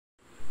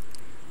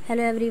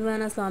Hello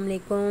everyone, assalamu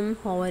alaikum.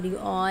 How are you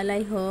all?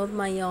 I hope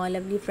my all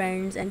lovely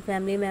friends and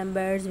family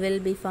members will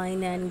be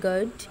fine and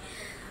good.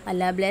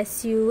 Allah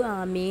bless you.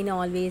 Ameen.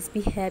 Always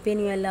be happy in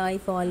your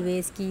life.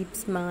 Always keep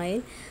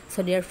smile.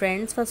 So dear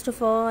friends, first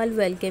of all,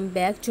 welcome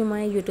back to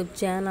my YouTube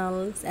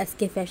channel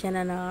SK Fashion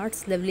and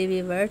Arts. Lovely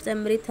viewers,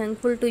 I'm very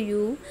thankful to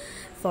you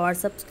for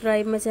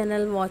subscribe my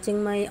channel,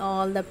 watching my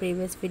all the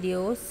previous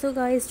videos. So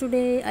guys,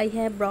 today I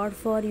have brought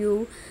for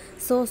you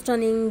so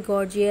stunning,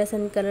 gorgeous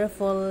and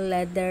colorful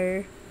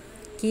leather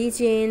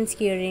keychains,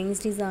 earrings,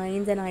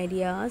 designs and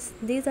ideas.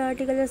 These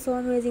articles are so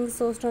amazing,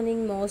 so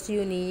stunning, most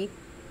unique.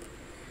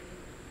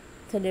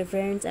 So dear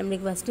friends, I'm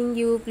requesting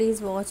you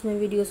please watch my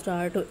video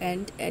start to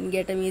end and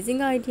get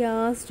amazing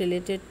ideas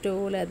related to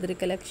leather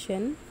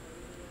collection.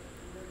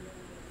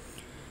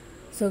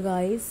 So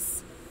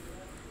guys,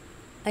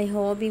 I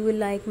hope you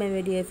will like my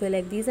video. If you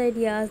like these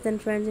ideas, then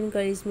friends,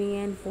 encourage me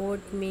and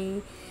vote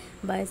me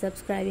by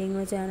subscribing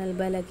my channel,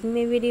 by liking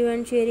my video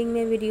and sharing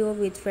my video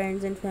with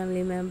friends and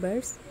family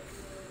members.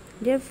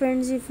 Dear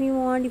friends, if you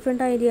want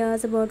different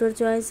ideas about your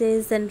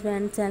choices, then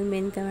friends, tell me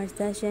in comment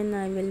section.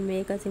 I will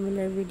make a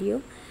similar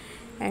video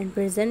and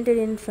present it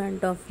in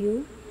front of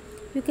you.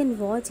 You can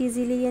watch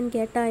easily and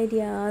get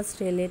ideas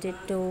related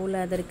to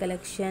leather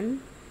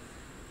collection.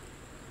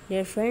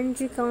 Dear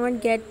friends, you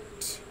can't get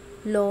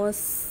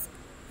lost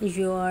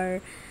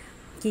your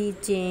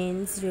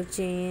keychains, your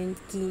chains,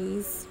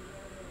 keys.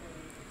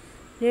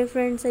 Dear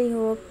friends, I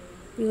hope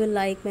you will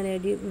like my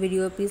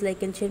video. Please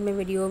like and share my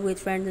video with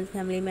friends and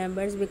family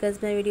members,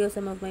 because my video is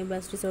some of my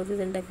best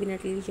resources and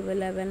definitely you will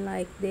love and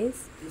like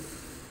this.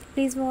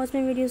 Please watch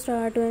my video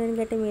start to end and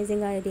get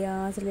amazing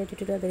ideas related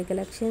to leather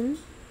collection.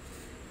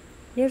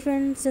 Dear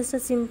friends, just a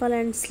simple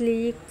and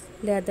sleek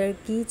leather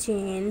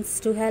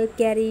keychains to help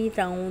carry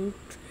round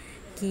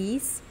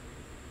keys.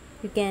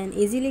 You can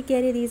easily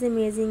carry these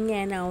amazing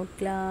and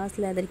outclass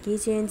leather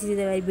keychains. This is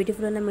a very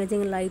beautiful and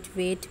amazing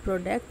lightweight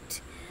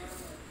product.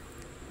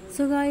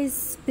 So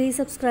guys, please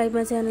subscribe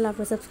my channel.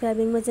 After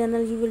subscribing my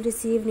channel, you will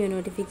receive new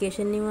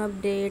notification, new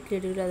update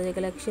related to leather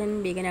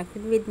collection. Be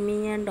connected with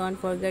me and don't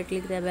forget to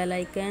click the bell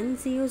icon.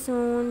 See you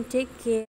soon. Take care.